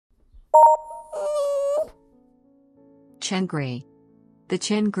Chien-gris. The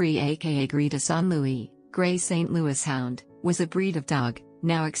Chien-gris a.k.a. Gris de Saint-Louis, Grey St. Louis Hound, was a breed of dog,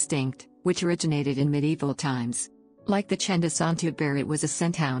 now extinct, which originated in medieval times. Like the Chien de Saint-Hubert, it was a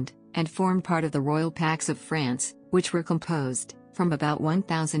scenthound, and formed part of the royal packs of France, which were composed, from about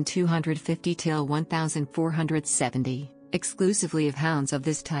 1250 till 1470, exclusively of hounds of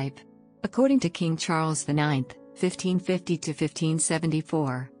this type. According to King Charles IX, 1550 to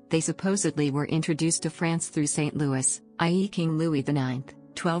 1574, they supposedly were introduced to France through St. Louis, i.e. King Louis IX,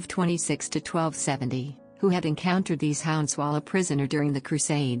 1226 to 1270, who had encountered these hounds while a prisoner during the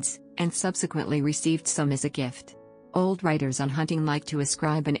Crusades, and subsequently received some as a gift. Old writers on hunting like to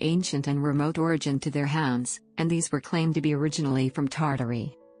ascribe an ancient and remote origin to their hounds, and these were claimed to be originally from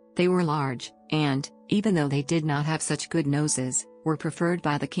Tartary. They were large, and, even though they did not have such good noses, were preferred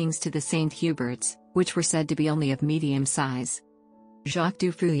by the kings to the St Huberts, which were said to be only of medium size. Jacques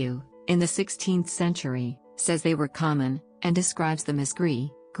Dufuyu, in the 16th century, says they were common, and describes them as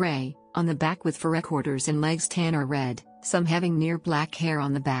gray, on the back with forequarters and legs tan or red, some having near black hair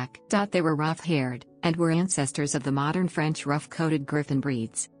on the back. They were rough-haired, and were ancestors of the modern French rough-coated Griffon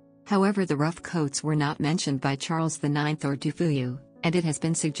breeds. However, the rough coats were not mentioned by Charles IX or Dufuyu, and it has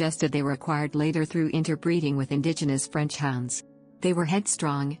been suggested they were acquired later through interbreeding with indigenous French hounds. They were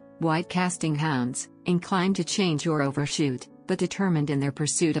headstrong, wide-casting hounds, inclined to change or overshoot, but determined in their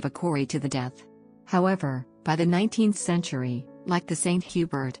pursuit of a quarry to the death. However, by the 19th century, like the St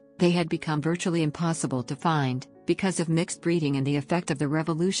Hubert, they had become virtually impossible to find, because of mixed breeding and the effect of the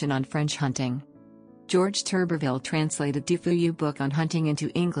Revolution on French hunting. George Turberville translated Dufuyu book on hunting into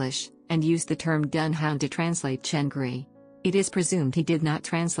English, and used the term dunhound to translate Chien-gris. It is presumed he did not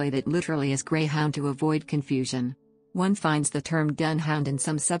translate it literally as greyhound to avoid confusion. One finds the term dunhound in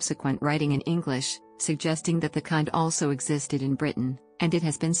some subsequent writing in English, suggesting that the kind also existed in Britain, and it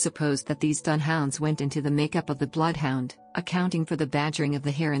has been supposed that these dunhounds went into the makeup of the bloodhound, accounting for the badgering of the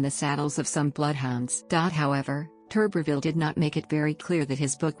hair in the saddles of some bloodhounds. However, Turberville did not make it very clear that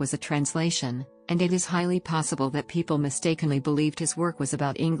his book was a translation, and it is highly possible that people mistakenly believed his work was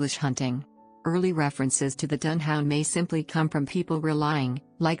about English hunting. Early references to the dunhound may simply come from people relying,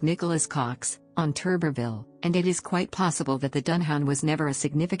 like Nicholas Cox, on Turberville, and it is quite possible that the dunhound was never a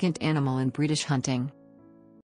significant animal in British hunting.